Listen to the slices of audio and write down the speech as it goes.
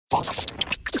Welcome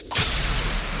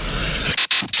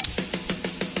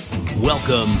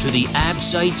to the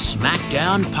AbSite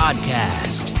Smackdown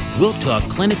podcast. We'll talk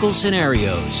clinical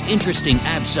scenarios, interesting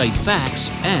AbSite facts,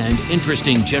 and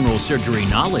interesting general surgery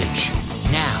knowledge.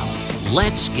 Now,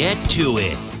 let's get to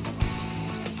it.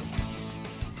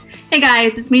 Hey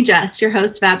guys, it's me, Jess, your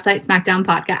host of AbSite Smackdown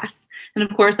podcast. And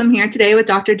of course, I'm here today with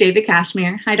Dr. David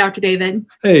Cashmere. Hi, Dr. David.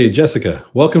 Hey, Jessica.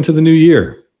 Welcome to the new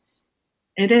year.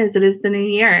 It is the new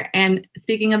year. And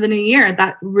speaking of the new year,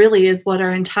 that really is what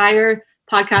our entire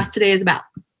podcast today is about.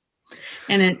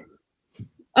 And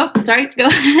sorry, go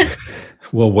ahead.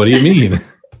 Well, what do you mean?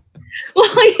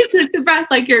 Well, you took the breath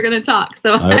like you're going to talk.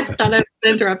 So I thought I was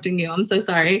interrupting you. I'm so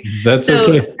sorry. That's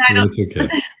okay. That's okay.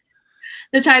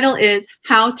 The title is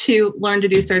How to Learn to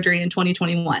Do Surgery in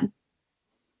 2021.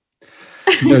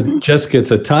 Jessica,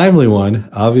 it's a timely one.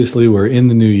 Obviously, we're in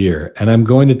the new year. And I'm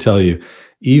going to tell you,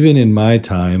 even in my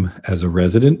time as a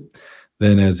resident,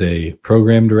 then as a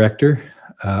program director,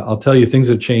 I'll tell you things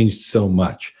have changed so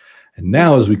much. And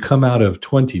now as we come out of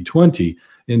 2020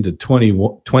 into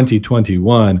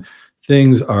 2021,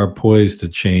 things are poised to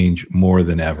change more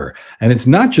than ever. And it's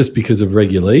not just because of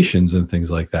regulations and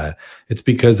things like that. It's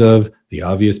because of the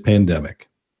obvious pandemic.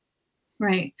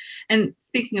 Right. And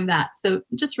speaking of that, so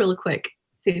just real quick,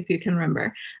 see if you can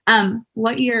remember.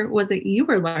 What year was it you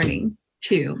were learning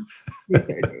to do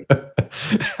surgery?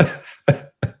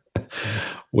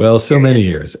 Well, so many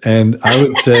years. And I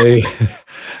would say,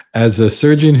 as a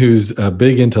surgeon who's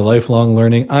big into lifelong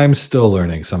learning, I'm still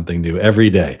learning something new every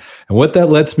day. And what that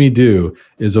lets me do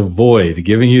is avoid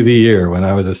giving you the year when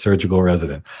I was a surgical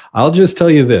resident. I'll just tell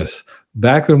you this.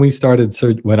 Back when I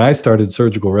started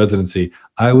surgical residency,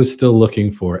 I was still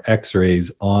looking for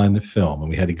x-rays on film.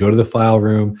 And we had to go to the file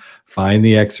room, find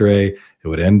the x-ray. It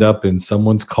would end up in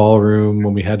someone's call room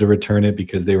when we had to return it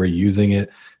because they were using it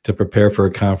to prepare for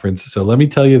a conference. So let me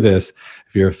tell you this,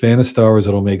 if you're a fan of Star Wars,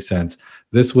 it'll make sense.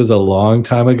 This was a long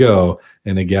time ago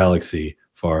in a galaxy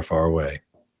far, far away.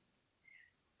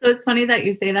 So it's funny that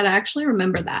you say that. I actually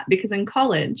remember that because in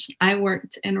college, I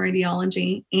worked in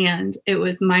radiology and it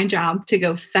was my job to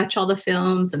go fetch all the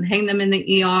films and hang them in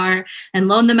the ER and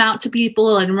loan them out to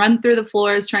people and run through the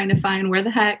floors trying to find where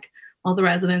the heck all the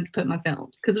residents put my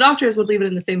films. Because the doctors would leave it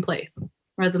in the same place.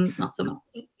 Residents, not so much.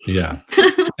 Yeah.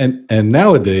 And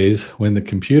nowadays, when the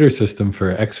computer system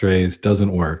for x-rays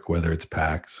doesn't work, whether it's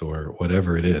PACS or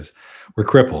whatever it is, we're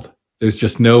crippled. There's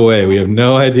just no way. We have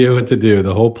no idea what to do.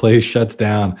 The whole place shuts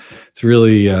down. It's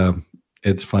really,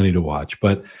 it's funny to watch.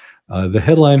 But the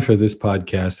headline for this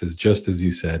podcast is just as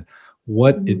you said,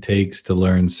 what it takes to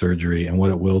learn surgery and what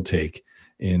it will take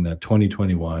in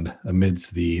 2021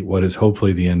 amidst what is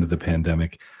hopefully the end of the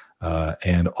pandemic.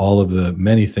 And all of the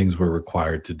many things we're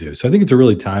required to do. So I think it's a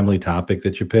really timely topic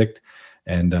that you picked,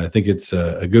 and I think it's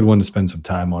a good one to spend some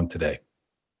time on today.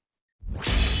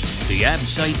 The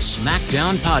AbSite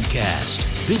Smackdown podcast.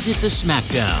 Visit the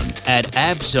Smackdown at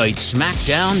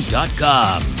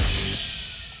absitesmackdown.com.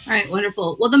 All right,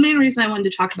 wonderful. Well, the main reason I wanted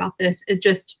to talk about this is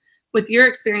just with your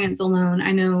experience alone.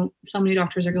 I know so many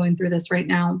doctors are going through this right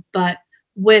now, but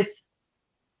with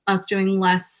us doing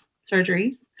less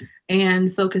surgeries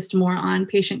and focused more on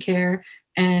patient care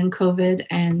and COVID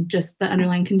and just the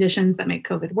underlying conditions that make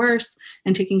COVID worse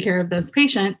and taking care of those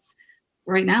patients.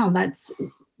 Right now, that's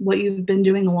what you've been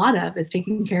doing a lot of, is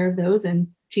taking care of those and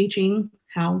teaching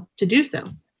how to do so.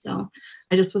 So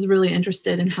I just was really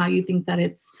interested in how you think that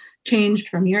it's changed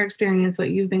from your experience, what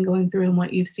you've been going through and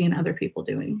what you've seen other people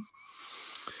doing.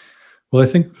 Well, I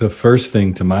think the first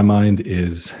thing to my mind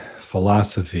is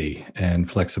philosophy and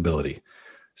flexibility.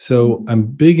 So I'm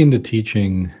big into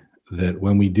teaching that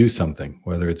when we do something,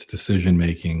 whether it's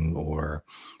decision-making or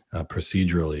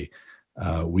procedurally,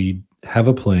 we have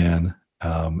a plan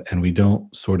and we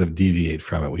don't sort of deviate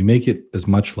from it. We make it as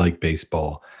much like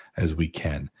baseball as we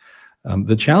can.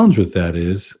 The challenge with that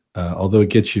is, although it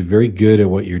gets you very good at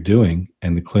what you're doing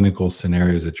and the clinical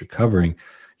scenarios that you're covering,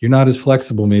 you're not as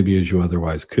flexible maybe as you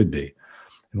otherwise could be.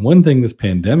 And one thing this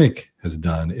pandemic has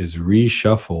done is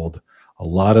reshuffled a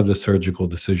lot of the surgical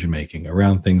decision-making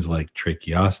around things like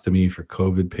tracheostomy for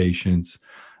COVID patients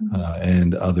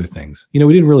and other things. You know,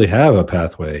 we didn't really have a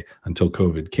pathway until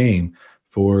COVID came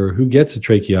for who gets a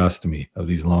tracheostomy of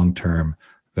these long-term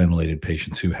ventilated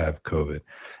patients who have COVID.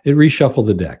 It reshuffled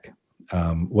the deck.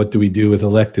 What do we do with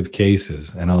elective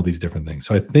cases and all these different things?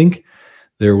 So I think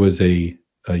there was a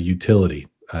utility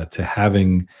to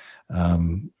having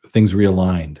things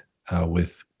realigned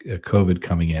with COVID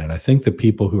coming in. And I think the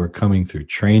people who are coming through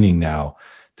training now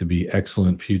to be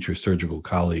excellent future surgical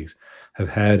colleagues have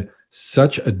had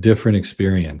such a different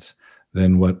experience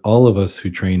than what all of us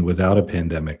who trained without a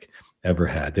pandemic ever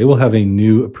had. They will have a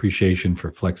new appreciation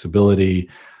for flexibility.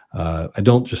 I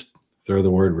don't just throw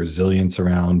the word resilience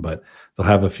around, but they'll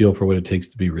have a feel for what it takes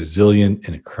to be resilient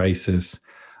in a crisis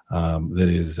that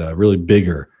is really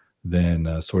bigger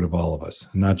than sort of all of us,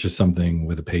 not just something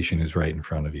with a patient who's right in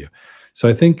front of you. So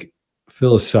I think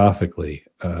philosophically,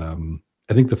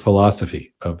 I think the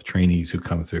philosophy of trainees who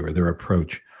come through, or their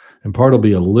approach, in part will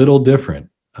be a little different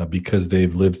because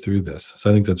they've lived through this. So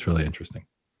I think that's really interesting.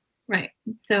 Right.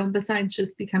 So besides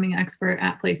just becoming an expert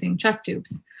at placing chest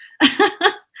tubes,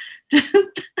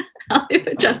 just how they've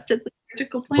adjusted the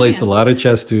surgical plan. Placed a lot of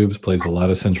chest tubes, placed a lot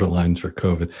of central lines for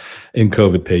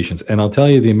COVID patients. And I'll tell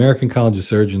you, the American College of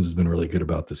Surgeons has been really good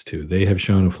about this too. They have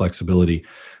shown a flexibility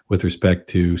with respect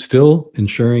to still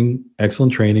ensuring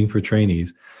excellent training for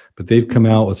trainees, but they've come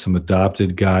out with some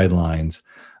adapted guidelines,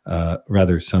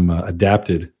 some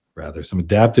adapted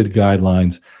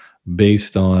guidelines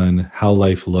based on how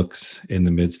life looks in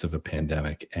the midst of a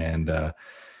pandemic. And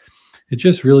it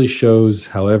just really shows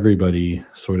how everybody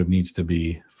sort of needs to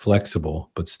be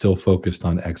flexible, but still focused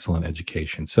on excellent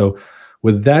education. So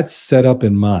with that set up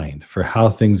in mind for how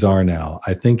things are now,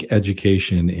 I think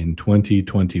education in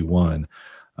 2021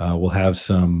 will have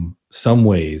some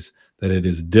ways that it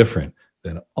is different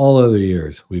than all other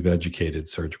years we've educated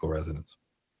surgical residents.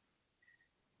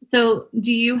 So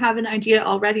do you have an idea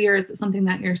already, or is it something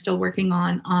that you're still working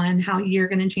on how you're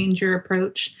going to change your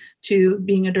approach to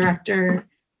being a director,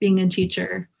 being a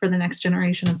teacher for the next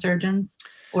generation of surgeons?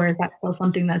 Or is that still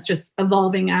something that's just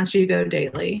evolving as you go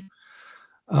daily?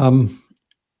 A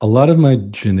lot of my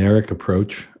generic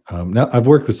approach, now I've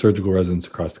worked with surgical residents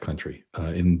across the country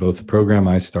in both the program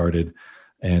I started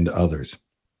and others.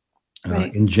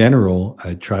 Right. In general,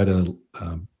 I try to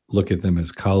look at them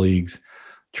as colleagues,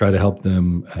 try to help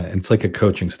them, and it's like a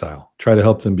coaching style, try to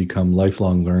help them become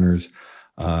lifelong learners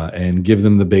and give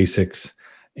them the basics,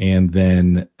 and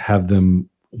then have them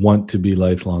want to be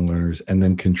lifelong learners and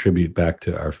then contribute back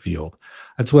to our field.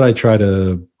 That's what I try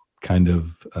to kind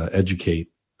of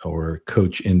educate or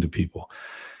coach into people.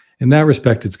 In that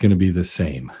respect, it's going to be the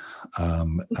same.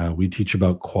 We teach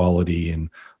about quality and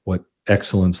what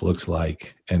excellence looks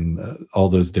like and all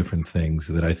those different things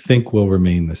that I think will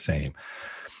remain the same.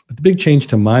 But the big change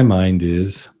to my mind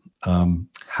is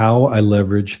how I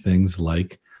leverage things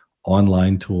like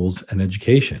online tools and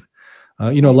education.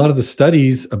 A lot of the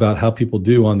studies about how people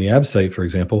do on the ABSite, for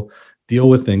example, deal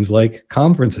with things like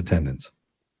conference attendance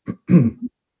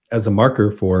as a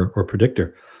marker for or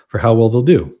predictor for how well they'll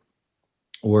do,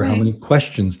 or how many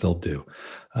questions they'll do.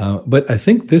 But I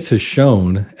think this has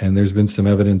shown, and there's been some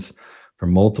evidence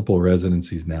from multiple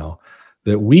residencies now,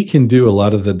 that we can do a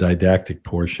lot of the didactic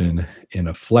portion in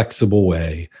a flexible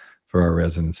way for our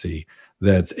residency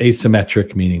that's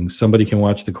asymmetric, meaning somebody can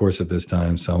watch the course at this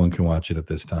time, someone can watch it at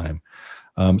this time.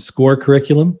 SCORE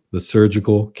curriculum, the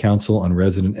Surgical Council on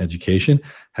Resident Education,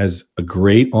 has a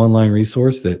great online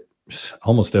resource that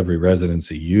almost every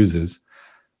residency uses.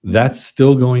 That's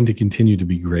still going to continue to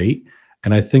be great.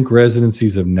 And I think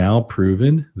residencies have now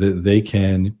proven that they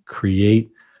can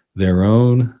create their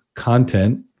own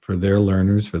content for their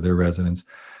learners, for their residents,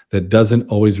 that doesn't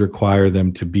always require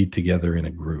them to be together in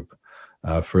a group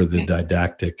for the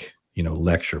didactic,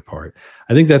 lecture part.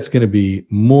 I think that's going to be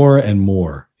more and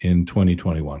more in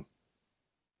 2021.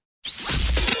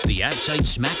 The ABSite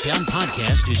Smackdown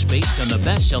podcast is based on the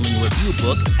best-selling review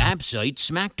book, ABSite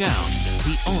Smackdown,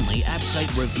 the only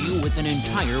ABSite review with an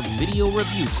entire video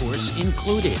review course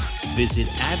included. Visit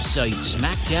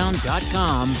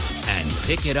absitesmackdown.com and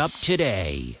pick it up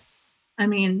today. I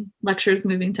mean, lectures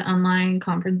moving to online,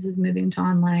 conferences moving to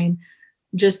online,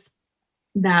 just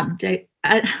the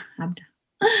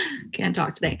can't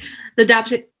talk today.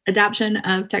 The adoption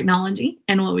of technology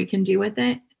and what we can do with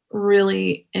it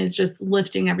really is just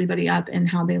lifting everybody up in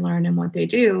how they learn and what they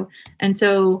do. And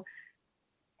so,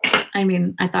 I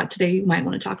mean, I thought today you might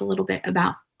want to talk a little bit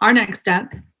about our next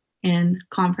step in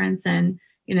conference and,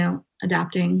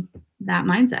 adapting that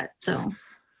mindset. So,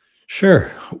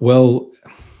 sure. Well,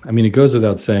 I mean, it goes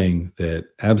without saying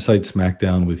that ABSite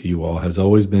Smackdown with you all has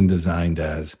always been designed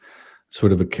as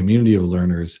sort of a community of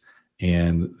learners,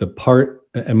 and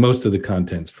most of the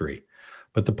content's free.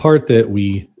 But the part that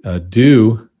we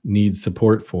do need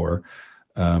support for,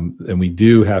 and we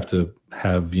do have to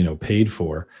have, paid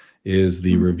for, is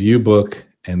the review book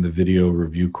and the video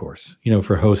review course,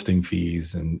 for hosting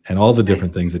fees and all the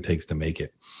different things it takes to make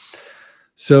it.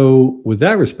 So with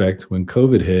that respect, when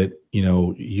COVID hit,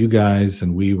 you guys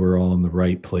and we were all in the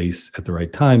right place at the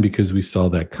right time because we saw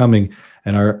that coming.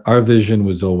 And our vision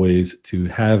was always to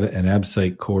have an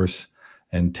ABSite course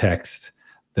and text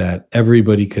that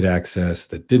everybody could access,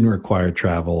 that didn't require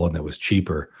travel and that was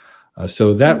cheaper.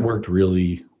 So that worked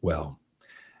really well.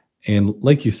 And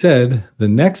like you said, the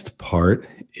next part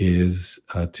is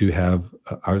to have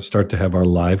start to have our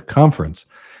live conference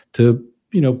to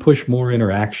push more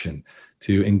interaction,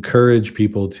 to encourage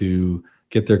people to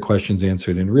get their questions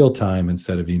answered in real time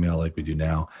instead of email like we do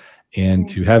now, and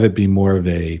to have it be more of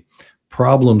a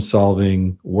problem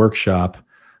solving workshop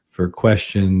for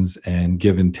questions and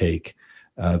give and take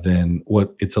than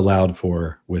what it's allowed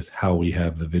for with how we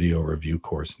have the video review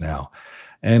course now.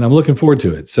 And I'm looking forward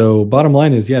to it. So bottom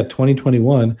line is,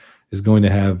 2021 is going to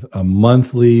have a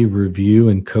monthly review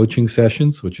and coaching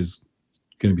sessions, which is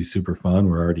going to be super fun.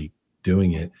 We're already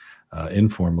doing it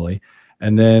informally.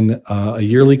 And then a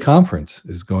yearly conference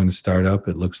is going to start up.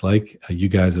 It looks like you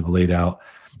guys have laid out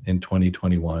in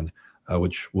 2021,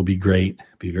 which will be great,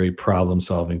 be very problem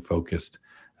solving focused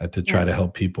to try to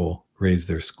help people raise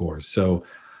their scores. So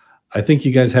I think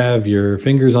you guys have your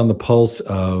fingers on the pulse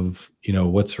of,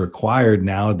 what's required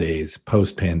nowadays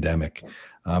post-pandemic.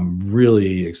 I'm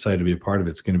really excited to be a part of it.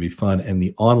 It's going to be fun. And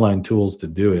the online tools to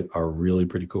do it are really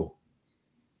pretty cool.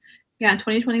 Yeah,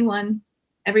 2021,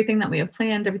 everything that we have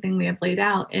planned, everything we have laid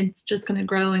out, it's just going to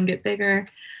grow and get bigger.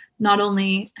 Not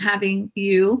only having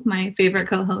you, my favorite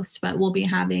co-host, but we'll be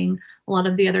having a lot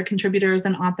of the other contributors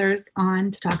and authors on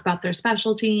to talk about their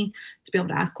specialty, to be able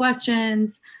to ask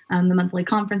questions, the monthly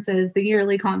conferences, the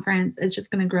yearly conference. It's just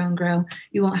going to grow and grow.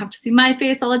 You won't have to see my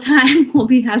face all the time. We'll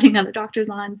be having other doctors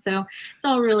on. So it's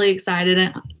all really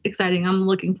exciting. I'm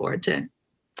looking forward to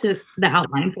the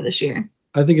outline for this year.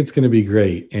 I think it's going to be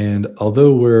great. And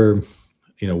although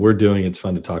we're doing it's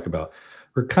fun to talk about,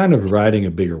 we're kind of riding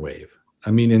a bigger wave. I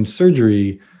mean, in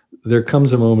surgery, there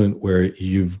comes a moment where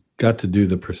you've got to do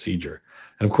the procedure.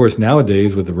 And of course,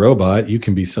 nowadays with the robot, you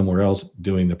can be somewhere else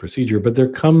doing the procedure, but there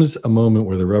comes a moment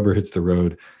where the rubber hits the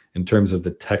road in terms of the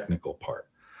technical part.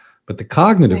 But the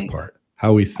cognitive part,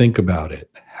 how we think about it,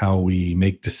 how we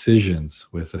make decisions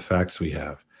with the facts we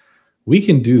have, we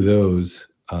can do those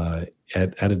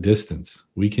at a distance.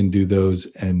 We can do those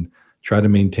and try to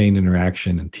maintain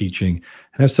interaction and teaching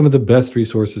and have some of the best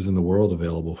resources in the world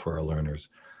available for our learners,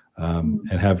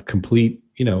 and have complete,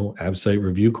 AbSite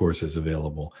review courses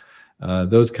available,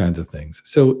 those kinds of things.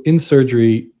 So in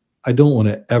surgery, I don't want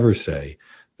to ever say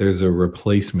there's a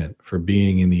replacement for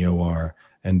being in the OR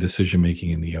and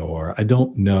decision-making in the OR. I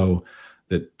don't know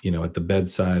that, at the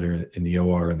bedside or in the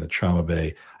OR in the trauma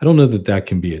bay, I don't know that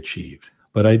can be achieved.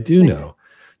 But I do know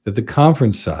that the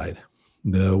conference side,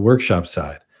 the workshop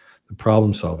side, the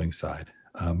problem-solving side,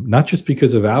 not just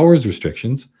because of hours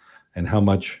restrictions and how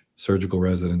much surgical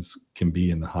residents can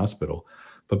be in the hospital,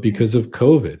 but because of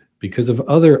COVID, because of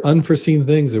other unforeseen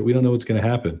things that we don't know what's going to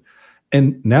happen.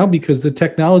 And now because the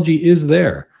technology is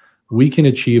there, we can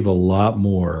achieve a lot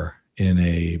more in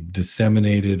a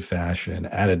disseminated fashion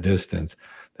at a distance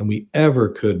than we ever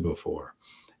could before.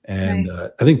 And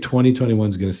I think 2021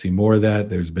 is going to see more of that.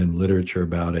 There's been literature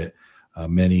about it.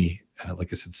 Many, like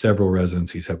I said, several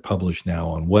residencies have published now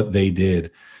on what they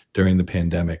did during the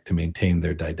pandemic to maintain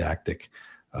their didactic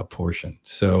portion.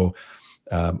 So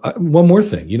one more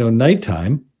thing,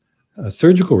 nighttime,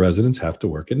 surgical residents have to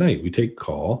work at night. We take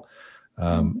call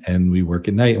and we work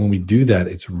at night. And when we do that,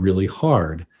 it's really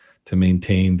hard to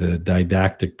maintain the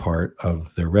didactic part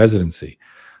of their residency.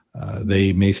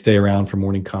 They may stay around for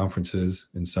morning conferences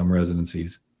in some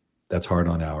residencies. That's hard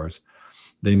on ours.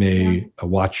 They may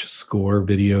watch score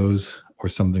videos or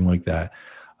something like that.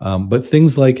 But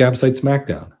things like AbSite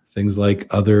SmackDown, things like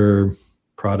other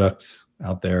products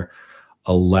out there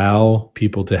allow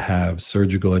people to have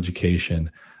surgical education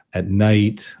at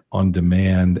night, on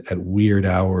demand, at weird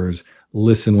hours,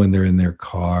 listen when they're in their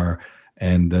car.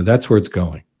 And that's where it's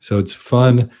going. So it's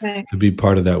fun to be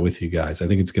part of that with you guys. I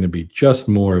think it's going to be just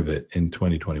more of it in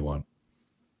 2021.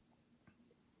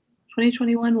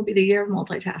 2021 will be the year of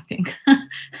multitasking.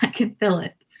 I can feel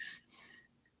it.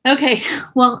 Okay.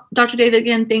 Well, Dr. David,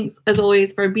 again, thanks as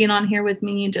always for being on here with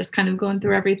me, just kind of going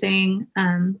through everything,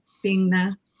 being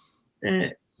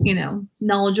the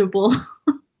knowledgeable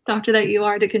doctor that you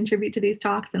are to contribute to these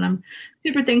talks. And I'm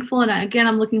super thankful. And again,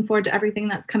 I'm looking forward to everything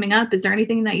that's coming up. Is there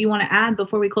anything that you want to add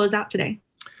before we close out today?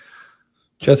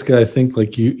 Jessica, I think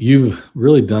like you've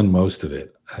really done most of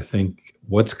it. I think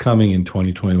what's coming in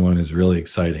 2021 is really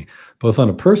exciting, both on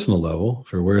a personal level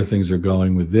for where things are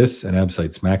going with this and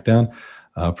AbSite SmackDown,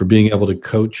 for being able to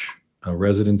coach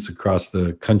residents across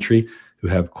the country who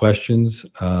have questions,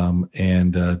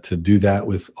 and to do that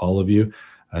with all of you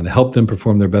and help them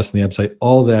perform their best in the AbSite.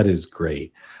 All that is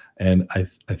great. And I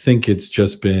think it's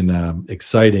just been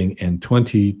exciting. And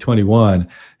 2021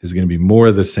 is going to be more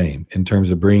of the same in terms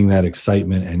of bringing that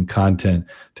excitement and content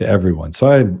to everyone. So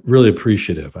I'm really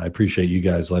appreciative. I appreciate you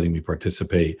guys letting me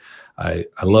participate. I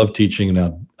love teaching,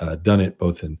 and I've done it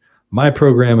both in my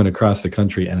program and across the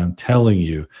country. And I'm telling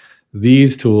you,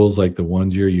 these tools like the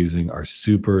ones you're using are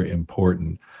super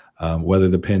important, whether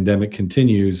the pandemic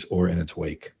continues or in its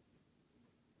wake.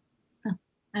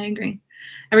 I agree.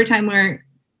 Every time we're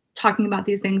talking about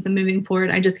these things and moving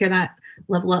forward, I just hear that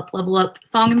level up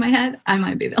song in my head. I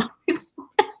might be the only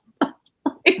one.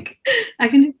 Like, I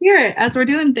can just hear it as we're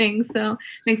doing things. So it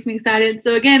makes me excited.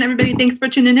 So again, everybody, thanks for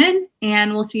tuning in,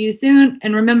 and we'll see you soon.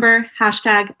 And remember,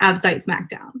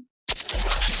 #AbsiteSmackdown.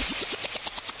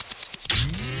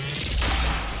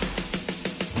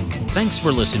 Thanks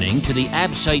for listening to the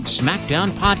Absite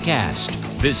Smackdown podcast.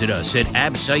 Visit us at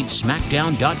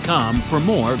absitesmackdown.com for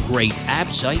more great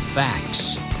Absite facts.